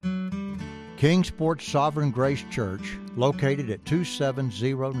Kingsport Sovereign Grace Church, located at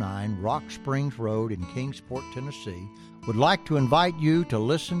 2709 Rock Springs Road in Kingsport, Tennessee, would like to invite you to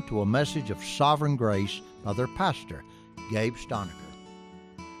listen to a message of sovereign grace by their pastor, Gabe Stonecker.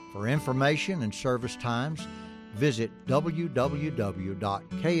 For information and service times, visit www.ksgc.church.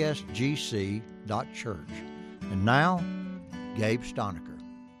 And now, Gabe Stonecker.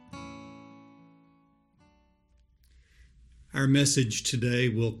 Our message today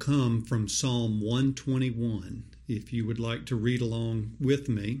will come from Psalm 121. If you would like to read along with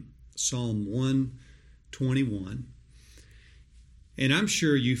me, Psalm 121. And I'm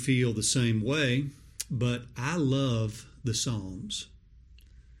sure you feel the same way, but I love the Psalms.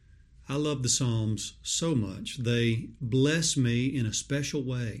 I love the Psalms so much. They bless me in a special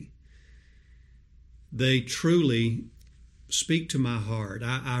way. They truly speak to my heart.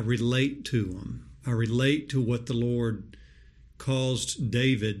 I relate to them. I relate to what the Lord caused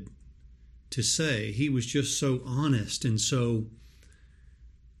David to say. He was just so honest and so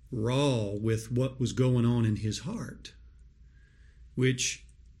raw with what was going on in his heart, which,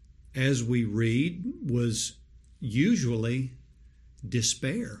 as we read, was usually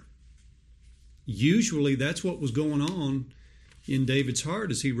despair. Usually that's what was going on in David's heart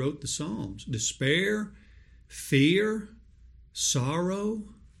as he wrote the Psalms. Despair, fear, sorrow,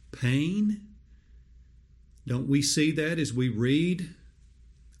 pain. Don't we see that as we read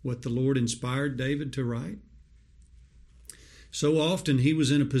what the Lord inspired David to write? So often he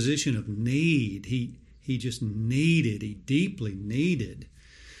was in a position of need. He just needed, he deeply needed.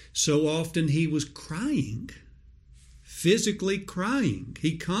 So often he was crying, physically crying.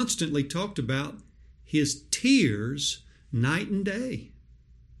 He constantly talked about his tears night and day.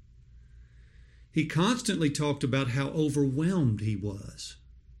 He constantly talked about how overwhelmed he was.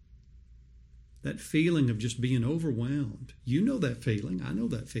 That feeling of just being overwhelmed. You know that feeling. I know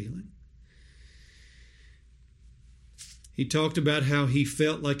that feeling. He talked about how he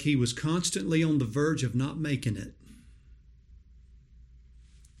felt like he was constantly on the verge of not making it.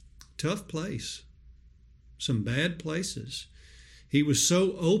 Tough place. Some bad places. He was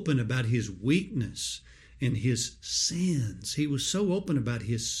so open about his weakness and his sins. He was so open about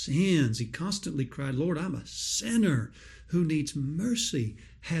his sins. He constantly cried, "Lord, I'm a sinner who needs mercy.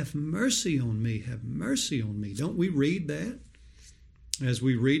 Have mercy on me. Have mercy on me." Don't we read that as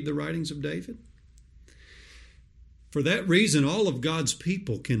we read the writings of David? For that reason, all of God's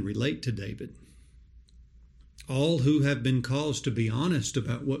people can relate to David. All who have been caused to be honest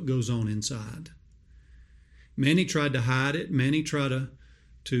about what goes on inside. Many tried to hide it. Many try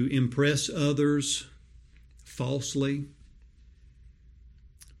to impress others falsely.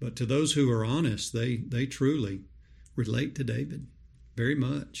 But to those who are honest, they truly relate to David very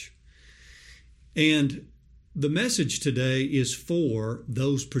much. And the message today is for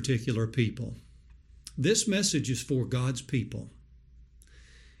those particular people. This message is for God's people.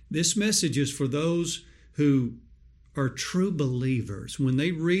 This message is for those who are true believers. When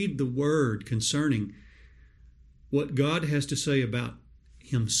they read the word concerning what God has to say about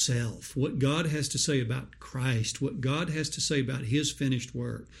Himself, what God has to say about Christ, what God has to say about His finished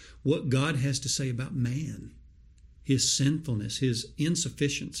work, what God has to say about man, his sinfulness, his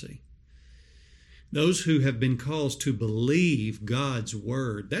insufficiency. Those who have been caused to believe God's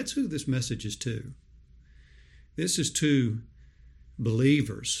word, that's who this message is to. This is to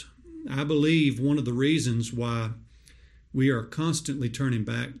believers. I believe one of the reasons why we are constantly turning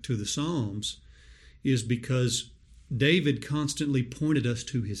back to the Psalms is because David constantly pointed us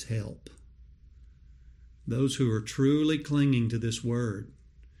to his help. Those who are truly clinging to this word.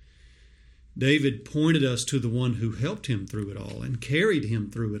 David pointed us to the one who helped him through it all and carried him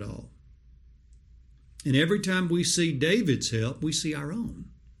through it all. And every time we see David's help, we see our own.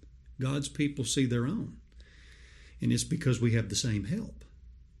 God's people see their own. And it's because we have the same help.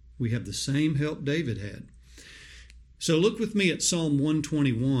 We have the same help David had. So look with me at Psalm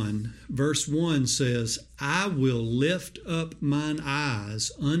 121. Verse 1 says, "I will lift up mine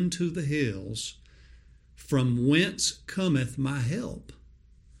eyes unto the hills, from whence cometh my help.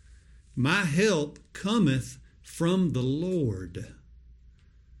 My help cometh from the Lord,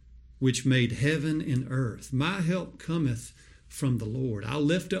 which made heaven and earth." My help cometh from the Lord. I'll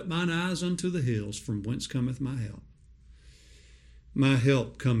lift up mine eyes unto the hills, from whence cometh my help. My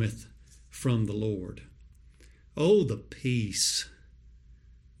help cometh from the Lord. Oh, the peace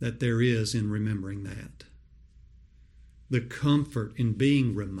that there is in remembering that. The comfort in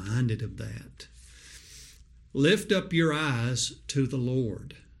being reminded of that. Lift up your eyes to the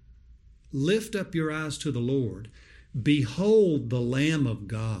Lord. Lift up your eyes to the Lord. Behold the Lamb of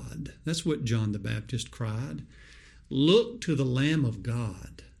God. That's what John the Baptist cried. Look to the Lamb of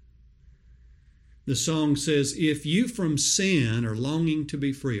God. The song says, if you from sin are longing to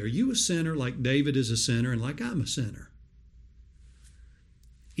be free, are you a sinner like David is a sinner and like I'm a sinner?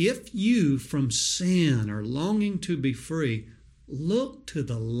 If you from sin are longing to be free, look to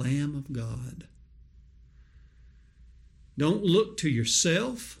the Lamb of God. Don't look to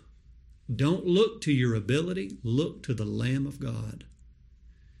yourself. Don't look to your ability. Look to the Lamb of God.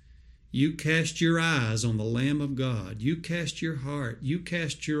 You cast your eyes on the Lamb of God. You cast your heart. You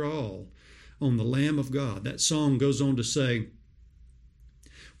cast your all on the Lamb of God. That song goes on to say,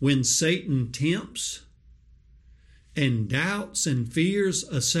 when Satan tempts and doubts and fears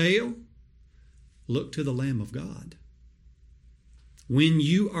assail, look to the Lamb of God. When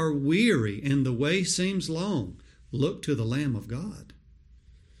you are weary and the way seems long, look to the Lamb of God.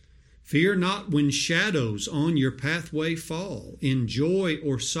 Fear not when shadows on your pathway fall. In joy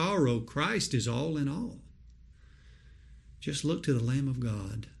or sorrow, Christ is all in all. Just look to the Lamb of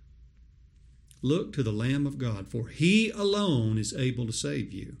God. Look to the Lamb of God, for He alone is able to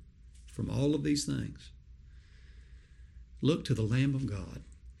save you from all of these things. Look to the Lamb of God.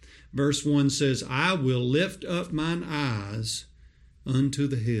 Verse 1 says, I will lift up mine eyes unto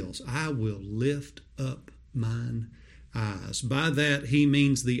the hills. I will lift up mine eyes. By that, he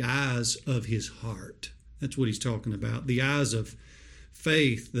means the eyes of his heart. That's what he's talking about. The eyes of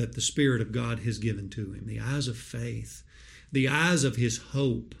faith that the Spirit of God has given to him. The eyes of faith. The eyes of his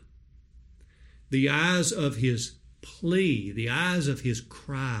hope. The eyes of his plea. The eyes of his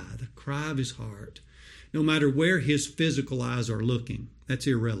cry. The cry of his heart. No matter where his physical eyes are looking, that's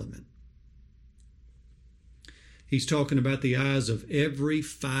irrelevant. He's talking about the eyes of every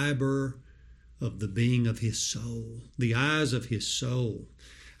fiber of the being of his soul. The eyes of his soul.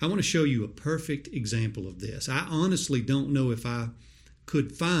 I want to show you a perfect example of this. I honestly don't know if I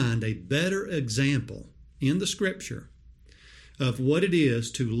could find a better example in the Scripture of what it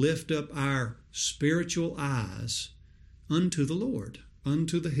is to lift up our spiritual eyes unto the Lord,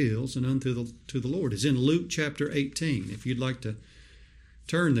 unto the hills and unto the Lord. It's in Luke chapter 18. If you'd like to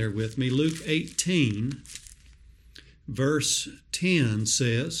turn there with me. Luke 18, verse 10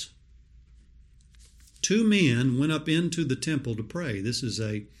 says, 2 men went up into the temple to pray. This is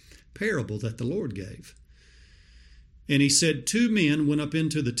a parable that the Lord gave. And he said, 2 men went up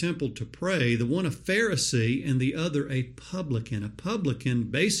into the temple to pray, the one a Pharisee and the other a publican. A publican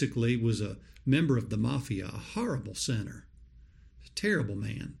basically was a member of the mafia, a horrible sinner, a terrible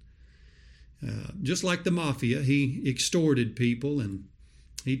man. Just like the mafia, he extorted people and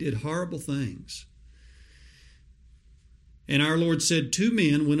he did horrible things. And our Lord said, 2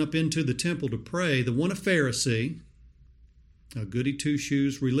 men went up into the temple to pray, the one a Pharisee, a goody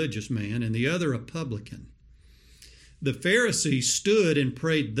two-shoes religious man, and the other a publican. The Pharisee stood and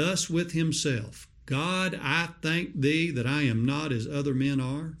prayed thus with himself, God, I thank thee that I am not as other men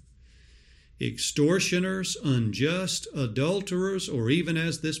are, extortioners, unjust, adulterers, or even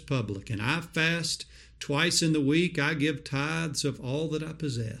as this publican. I fast twice in the week. I give tithes of all that I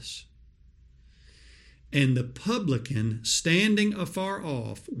possess. And the publican, standing afar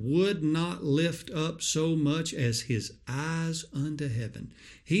off, would not lift up so much as his eyes unto heaven.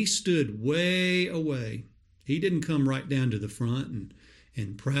 He stood way away. He didn't come right down to the front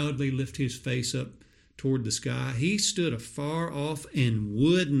and proudly lift his face up toward the sky. He stood afar off and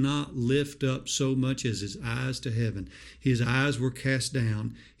would not lift up so much as his eyes to heaven. His eyes were cast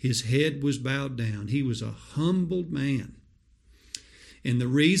down. His head was bowed down. He was a humbled man. And the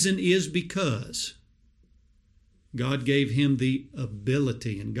reason is because God gave him the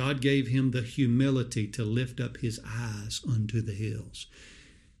ability and God gave him the humility to lift up his eyes unto the hills.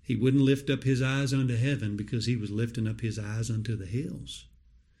 He wouldn't lift up his eyes unto heaven because he was lifting up his eyes unto the hills.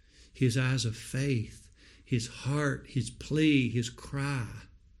 His eyes of faith, his heart, his plea, his cry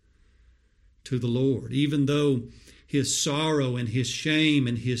to the Lord. Even though his sorrow and his shame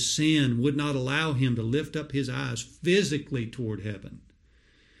and his sin would not allow him to lift up his eyes physically toward heaven.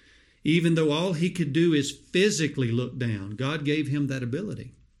 Even though all he could do is physically look down, God gave him that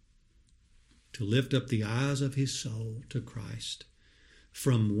ability to lift up the eyes of his soul to Christ,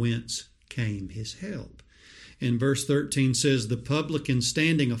 from whence came his help. And verse 13 says, the publican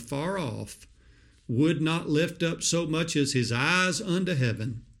standing afar off would not lift up so much as his eyes unto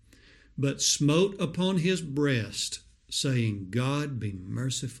heaven, but smote upon his breast, saying, God be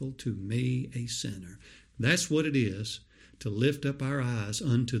merciful to me, a sinner. That's what it is to lift up our eyes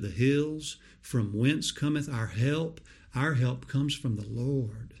unto the hills, from whence cometh our help. Our help comes from the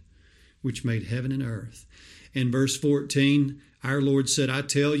Lord, which made heaven and earth. In verse 14, our Lord said, I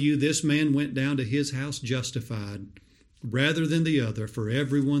tell you, this man went down to his house justified, rather than the other. For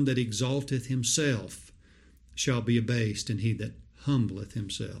everyone that exalteth himself shall be abased, and he that humbleth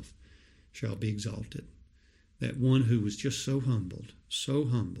himself shall be exalted. That one who was just so humbled,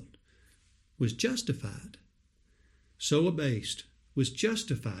 was justified. So abased, was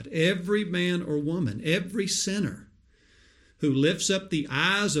justified. Every man or woman, every sinner who lifts up the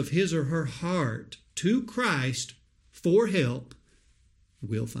eyes of his or her heart to Christ for help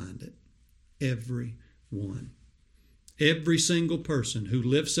will find it. Every one. Every single person who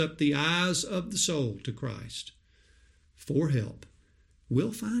lifts up the eyes of the soul to Christ for help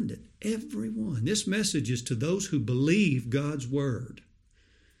will find it. Every one. This message is to those who believe God's word.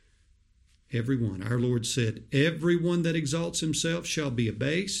 Every one. Our Lord said, every one that exalts himself shall be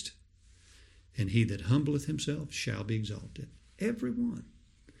abased, and he that humbleth himself shall be exalted. Every one.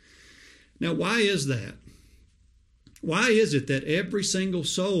 Now, why is that? Why is it that every single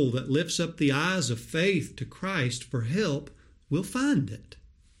soul that lifts up the eyes of faith to Christ for help will find it?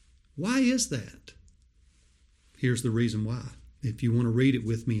 Why is that? Here's the reason why. If you want to read it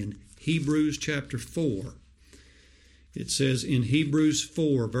with me in Hebrews chapter 4, it says in Hebrews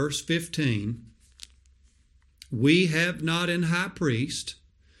 4, verse 15, we have not an high priest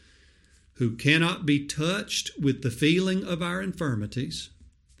who cannot be touched with the feeling of our infirmities,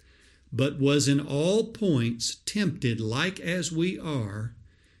 but was in all points tempted like as we are,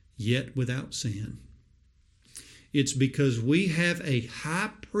 yet without sin. It's because we have a high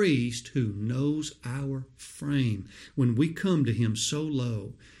priest who knows our frame. When we come to him so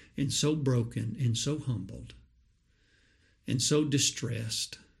low and so broken and so humbled and so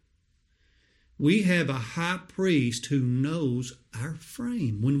distressed, we have a high priest who knows our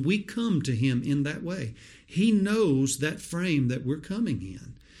frame. When we come to him in that way, he knows that frame that we're coming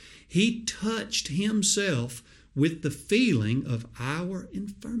in. He touched himself with the feeling of our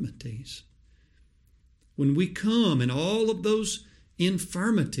infirmities. When we come in all of those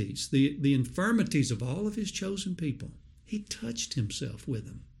infirmities, the infirmities of all of his chosen people, he touched himself with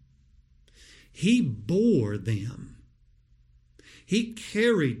them. He bore them. He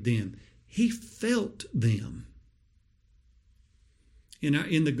carried them. He felt them.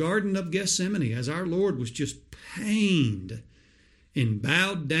 In the Garden of Gethsemane, as our Lord was just pained and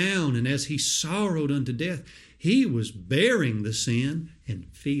bowed down, and as he sorrowed unto death, he was bearing the sin and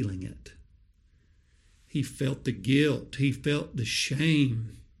feeling it. He felt the guilt. He felt the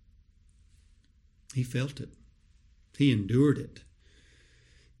shame. He felt it. He endured it.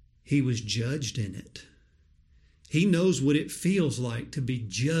 He was judged in it. He knows what it feels like to be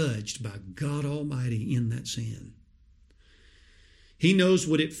judged by God Almighty in that sin. He knows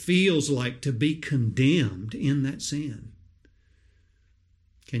what it feels like to be condemned in that sin.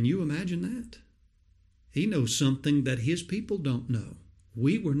 Can you imagine that? He knows something that his people don't know.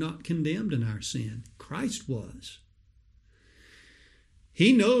 We were not condemned in our sin. Christ was.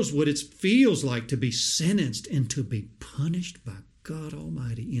 He knows what it feels like to be sentenced and to be punished by God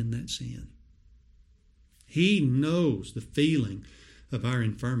Almighty in that sin. He knows the feeling of our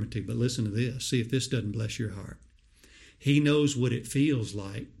infirmity. But listen to this. See if this doesn't bless your heart. He knows what it feels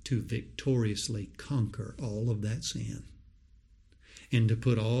like to victoriously conquer all of that sin and to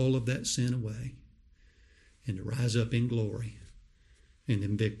put all of that sin away and to rise up in glory and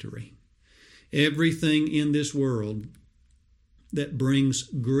in victory. Everything in this world that brings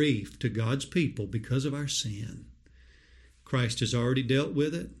grief to God's people because of our sin, Christ has already dealt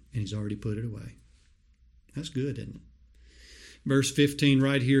with it and he's already put it away. That's good, isn't it? Verse 15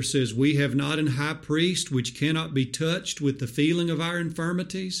 right here says, we have not an high priest which cannot be touched with the feeling of our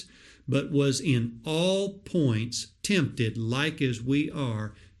infirmities, but was in all points tempted like as we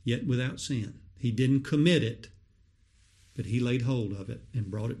are, yet without sin. He didn't commit it, but he laid hold of it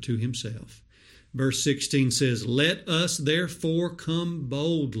and brought it to himself. Verse 16 says, let us therefore come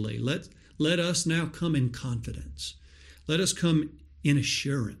boldly. Let us now come in confidence. Let us come in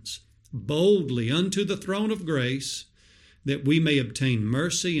assurance, boldly unto the throne of grace, that we may obtain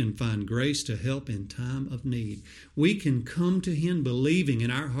mercy and find grace to help in time of need. We can come to him believing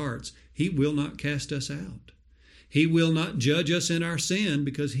in our hearts he will not cast us out. He will not judge us in our sin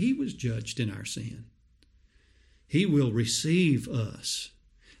because he was judged in our sin. He will receive us.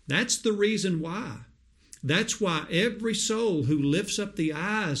 That's the reason why. That's why every soul who lifts up the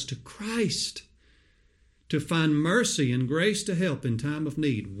eyes to Christ to find mercy and grace to help in time of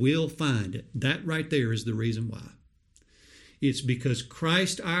need will find it. That right there is the reason why. It's because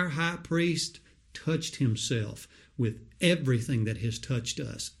Christ, our high priest, touched himself with everything that has touched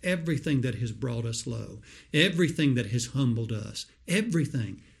us, everything that has brought us low, everything that has humbled us,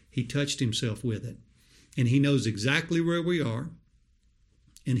 everything. He touched himself with it. And he knows exactly where we are,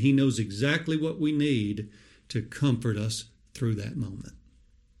 and he knows exactly what we need to comfort us through that moment.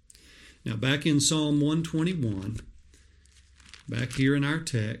 Now, back in Psalm 121, back here in our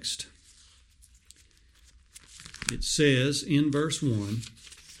text, It says in verse 1,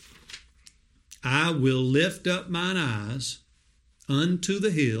 I will lift up mine eyes unto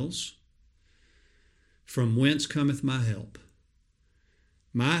the hills, from whence cometh my help.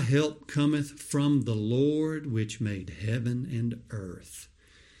 My help cometh from the Lord which made heaven and earth.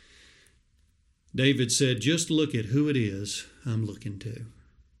 David said, just look at who it is I'm looking to.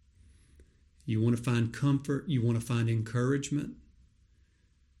 You want to find comfort? You want to find encouragement?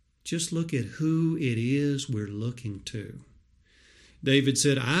 Just look at who it is we're looking to. David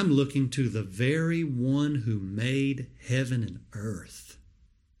said, I'm looking to the very one who made heaven and earth.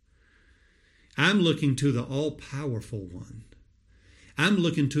 I'm looking to the all-powerful one. I'm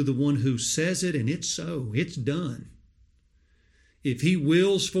looking to the one who says it and it's so. It's done. If he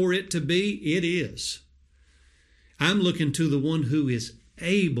wills for it to be, it is. I'm looking to the one who is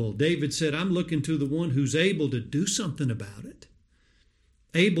able. David said, I'm looking to the one who's able to do something about it.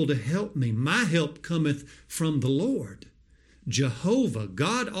 Able to help me. My help cometh from the Lord. Jehovah,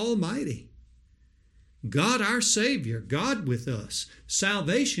 God Almighty. God our Savior. God with us.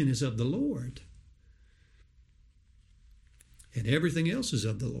 Salvation is of the Lord. And everything else is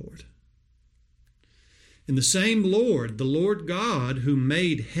of the Lord. And the same Lord, the Lord God, who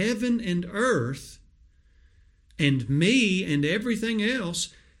made heaven and earth, and me and everything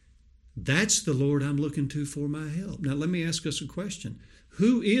else, that's the Lord I'm looking to for my help. Now let me ask us a question.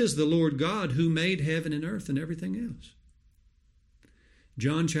 Who is the Lord God who made heaven and earth and everything else?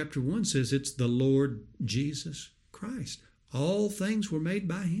 John chapter 1 says it's the Lord Jesus Christ. All things were made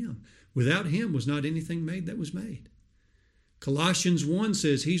by him. Without him was not anything made that was made. Colossians 1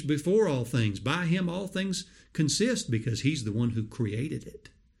 says he's before all things. By him all things consist because he's the one who created it.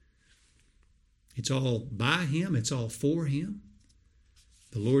 It's all by him. It's all for him.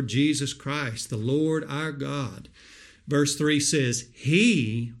 The Lord Jesus Christ, the Lord our God. Verse 3 says,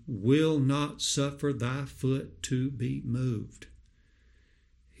 he will not suffer thy foot to be moved.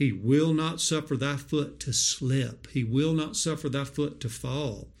 He will not suffer thy foot to slip. He will not suffer thy foot to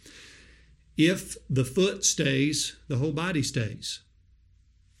fall. If the foot stays, the whole body stays.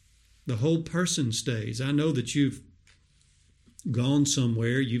 The whole person stays. I know that you've gone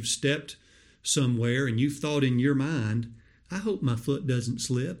somewhere, you've stepped somewhere, and you've thought in your mind, I hope my foot doesn't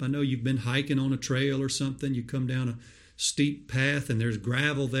slip. I know you've been hiking on a trail or something. You come down a steep path and there's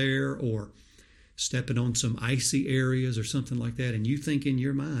gravel there, or stepping on some icy areas or something like that, and you think in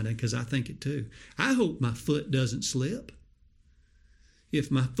your mind, because I think it too, I hope my foot doesn't slip. If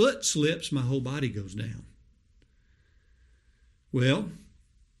my foot slips, my whole body goes down. Well,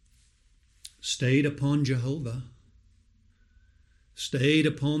 stayed upon Jehovah, stayed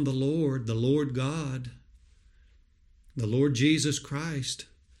upon the Lord God, the Lord Jesus Christ,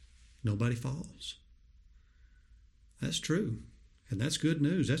 nobody falls. That's true. And that's good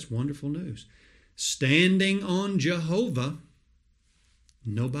news. That's wonderful news. Standing on Jehovah,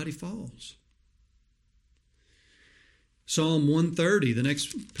 nobody falls. Psalm 130, the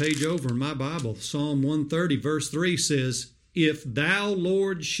next page over in my Bible, Psalm 130, verse 3 says, if thou,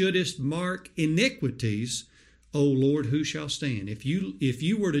 Lord, shouldest mark iniquities, O Lord, who shall stand? If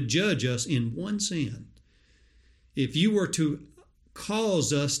you were to judge us in one sin, if you were to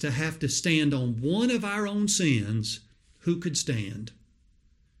cause us to have to stand on one of our own sins, who could stand?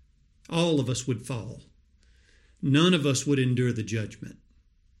 All of us would fall. None of us would endure the judgment.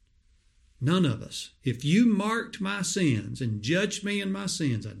 None of us. If you marked my sins and judged me in my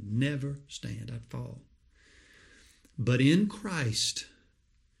sins, I'd never stand. I'd fall. But in Christ,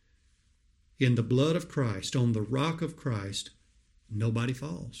 in the blood of Christ, on the rock of Christ, nobody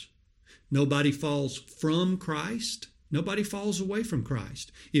falls. Nobody falls from Christ. Nobody falls away from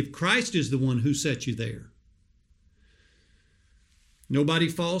Christ. If Christ is the one who set you there. Nobody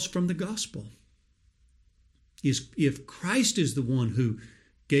falls from the gospel. If Christ is the one who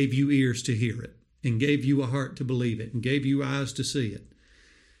gave you ears to hear it, and gave you a heart to believe it, and gave you eyes to see it,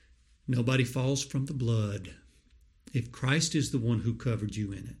 nobody falls from the blood. If Christ is the one who covered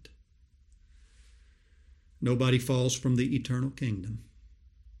you in it. Nobody falls from the eternal kingdom.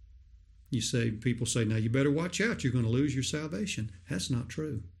 People say, now you better watch out, you're going to lose your salvation. That's not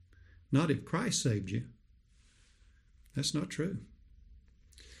true. Not if Christ saved you. That's not true.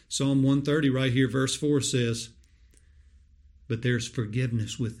 Psalm 130 right here, verse 4 says, but there's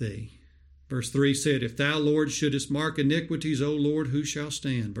forgiveness with thee. Verse 3 said, if thou, Lord, shouldest mark iniquities, O Lord, who shall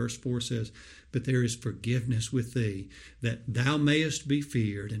stand? Verse 4 says, but there is forgiveness with thee, that thou mayest be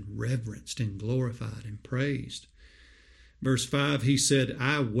feared and reverenced and glorified and praised. Verse 5, he said,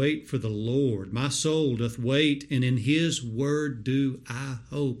 I wait for the Lord. My soul doth wait, and in his word do I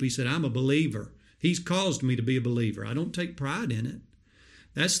hope. He said, I'm a believer. He's caused me to be a believer. I don't take pride in it.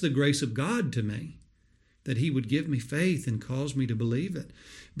 That's the grace of God to me. that he would give me faith and cause me to believe it.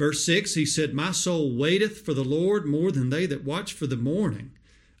 Verse 6, he said, my soul waiteth for the Lord more than they that watch for the morning.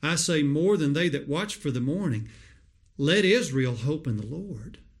 I say more than they that watch for the morning. Let Israel hope in the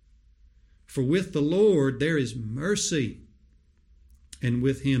Lord. For with the Lord there is mercy, and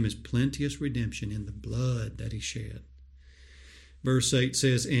with him is plenteous redemption in the blood that he shed. Verse 8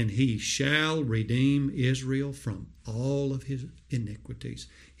 says, and he shall redeem Israel from all of his iniquities.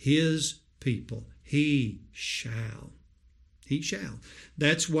 His people, he shall. He shall.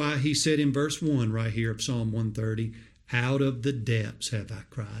 That's why he said in verse 1 right here of Psalm 130, out of the depths have I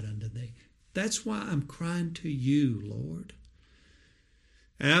cried unto thee. That's why I'm crying to you, Lord.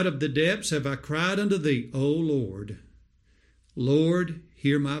 Out of the depths have I cried unto thee, O Lord. Lord,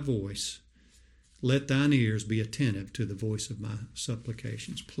 hear my voice. Let thine ears be attentive to the voice of my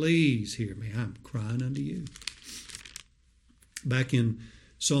supplications. Please hear me. I'm crying unto you. Back in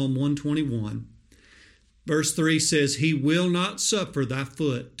Psalm 121, verse 3 says, he will not suffer thy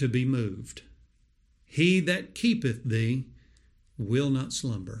foot to be moved. He that keepeth thee will not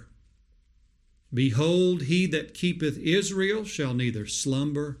slumber. Behold, he that keepeth Israel shall neither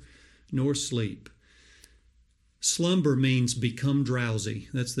slumber nor sleep. Slumber means become drowsy.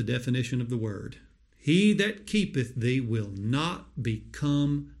 That's the definition of the word. He that keepeth thee will not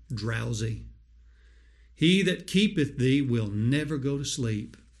become drowsy. He that keepeth thee will never go to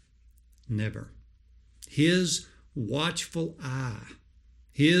sleep. Never. His watchful eye,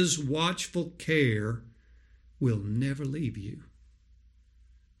 his watchful care will never leave you.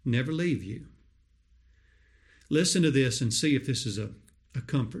 Never leave you. Listen to this and see if this is a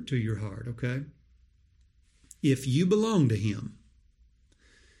comfort to your heart, okay? If you belong to him,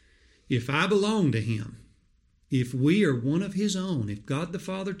 if I belong to him, if we are one of his own, if God the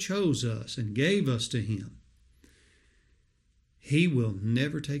Father chose us and gave us to him, he will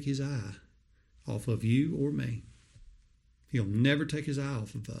never take his eye off of you or me. He'll never take his eye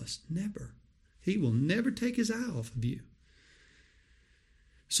off of us. Never. He will never take his eye off of you.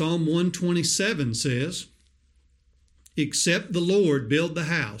 Psalm 127 says, except the Lord build the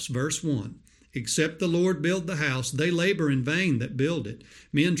house, verse 1. Except the Lord build the house, they labor in vain that build it.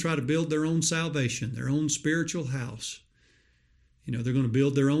 Men try to build their own salvation, their own spiritual house. You know, they're going to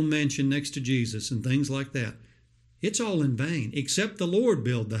build their own mansion next to Jesus and things like that. It's all in vain. Except the Lord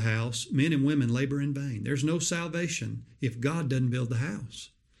build the house, men and women labor in vain. There's no salvation if God doesn't build the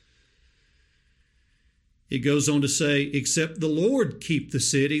house. It goes on to say, except the Lord keep the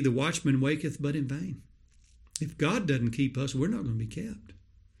city, the watchman waketh but in vain. If God doesn't keep us, we're not going to be kept.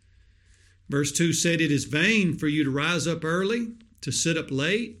 Verse 2 said, it is vain for you to rise up early, to sit up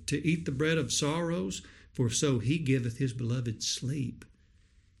late, to eat the bread of sorrows, for so he giveth his beloved sleep.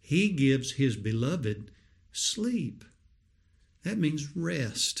 He gives his beloved sleep. That means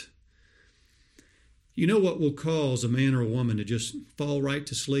rest. You know what will cause a man or a woman to just fall right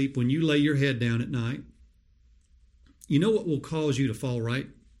to sleep when you lay your head down at night? You know what will cause you to fall right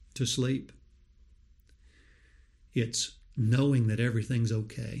to sleep? It's knowing that everything's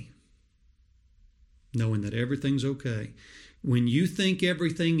okay. Knowing that everything's okay. When you think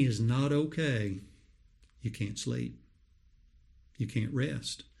everything is not okay, you can't sleep. You can't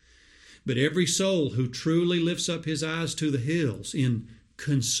rest. But every soul who truly lifts up his eyes to the hills in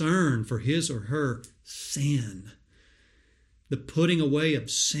concern for his or her sin, the putting away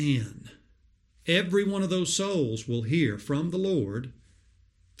of sin, every one of those souls will hear from the Lord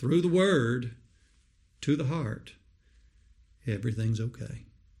through the Word to the heart, everything's okay.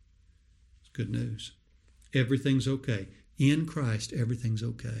 It's good news. Everything's okay. In Christ, everything's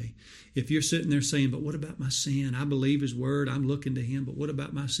okay. If you're sitting there saying, but what about my sin? I believe his word. I'm looking to him. But what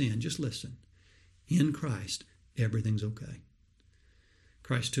about my sin? Just listen. In Christ, everything's okay.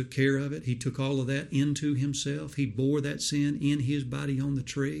 Christ took care of it. He took all of that into himself. He bore that sin in his body on the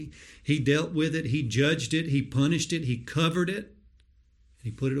tree. He dealt with it. He judged it. He punished it. He covered it. And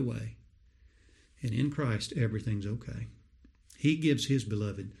he put it away. And in Christ, everything's okay. He gives his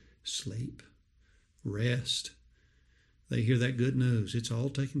beloved sleep, rest. They hear that good news. It's all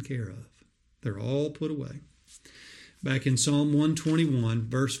taken care of. They're all put away. Back in Psalm 121,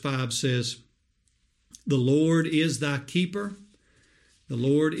 verse 5 says, the Lord is thy keeper. The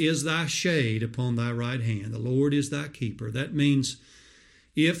Lord is thy shade upon thy right hand. The Lord is thy keeper. That means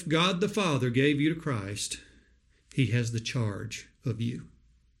if God the Father gave you to Christ, he has the charge of you.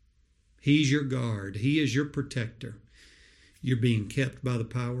 He's your guard. He is your protector. You're being kept by the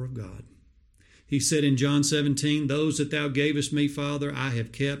power of God. He said in John 17, those that thou gavest me, Father, I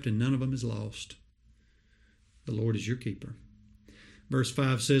have kept, and none of them is lost. The Lord is your keeper. Verse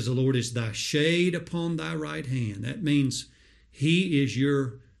 5 says, the Lord is thy shade upon thy right hand. That means he is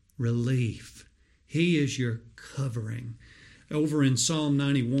your relief. He is your covering. Over in Psalm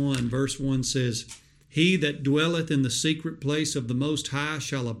 91, verse 1 says, He that dwelleth in the secret place of the Most High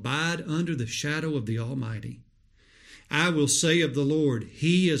shall abide under the shadow of the Almighty. I will say of the Lord,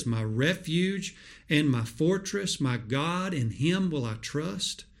 He is my refuge and my fortress, my God, in Him will I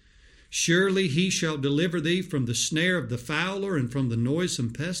trust. Surely He shall deliver thee from the snare of the fowler and from the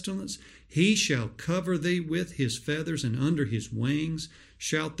noisome pestilence. He shall cover thee with His feathers, and under His wings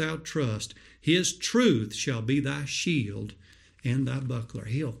shalt thou trust. His truth shall be thy shield and thy buckler.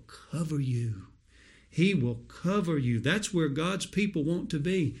 He'll cover you. He will cover you. That's where God's people want to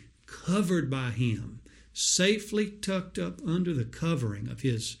be, covered by Him, safely tucked up under the covering of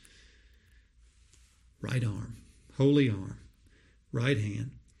His right arm, holy arm, right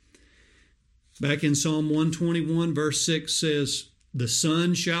hand. Back in Psalm 121, verse 6 says, The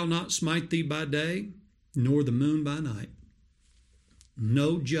sun shall not smite thee by day, nor the moon by night.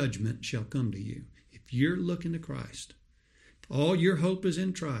 No judgment shall come to you. If you're looking to Christ, all your hope is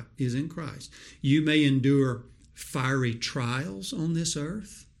in Christ. You may endure fiery trials on this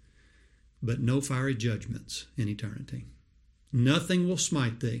earth, but no fiery judgments in eternity. Nothing will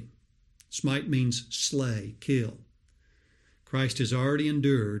smite thee. Smite means slay, kill. Christ has already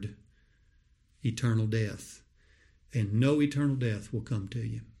endured eternal death, and no eternal death will come to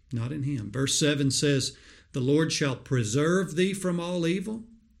you, not in Him. Verse 7 says, The Lord shall preserve thee from all evil.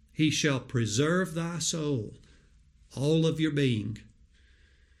 He shall preserve thy soul, all of your being.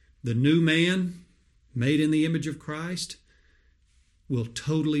 The new man, made in the image of Christ, will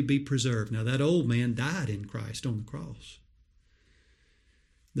totally be preserved. Now, that old man died in Christ on the cross.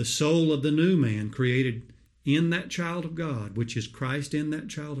 The soul of the new man, created in that child of God, which is Christ in that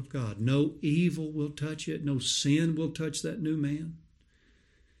child of God, no evil will touch it. No sin will touch that new man.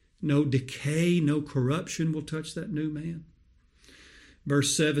 No decay, no corruption will touch that new man.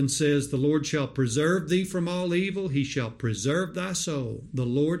 Verse 7 says, The Lord shall preserve thee from all evil. He shall preserve thy soul. The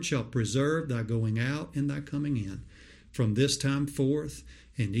Lord shall preserve thy going out and thy coming in, from this time forth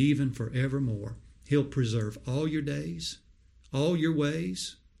and even forevermore. He'll preserve all your days, all your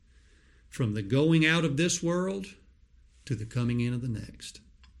ways, from the going out of this world to the coming in of the next.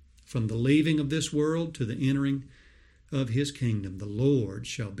 From the leaving of this world to the entering of His kingdom, the Lord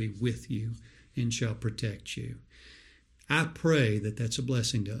shall be with you and shall protect you. I pray that that's a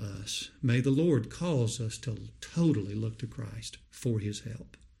blessing to us. May the Lord cause us to totally look to Christ for His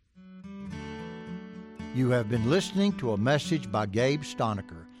help. You have been listening to a message by Gabe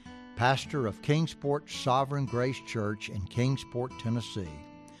Stonecker, pastor of Kingsport Sovereign Grace Church in Kingsport, Tennessee.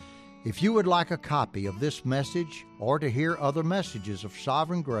 If you would like a copy of this message or to hear other messages of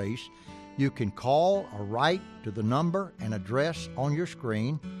Sovereign Grace, you can call or write to the number and address on your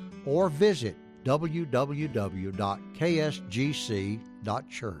screen or visit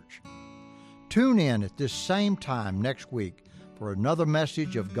www.ksgc.church. Tune in at this same time next week for another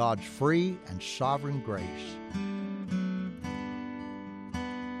message of God's free and sovereign grace.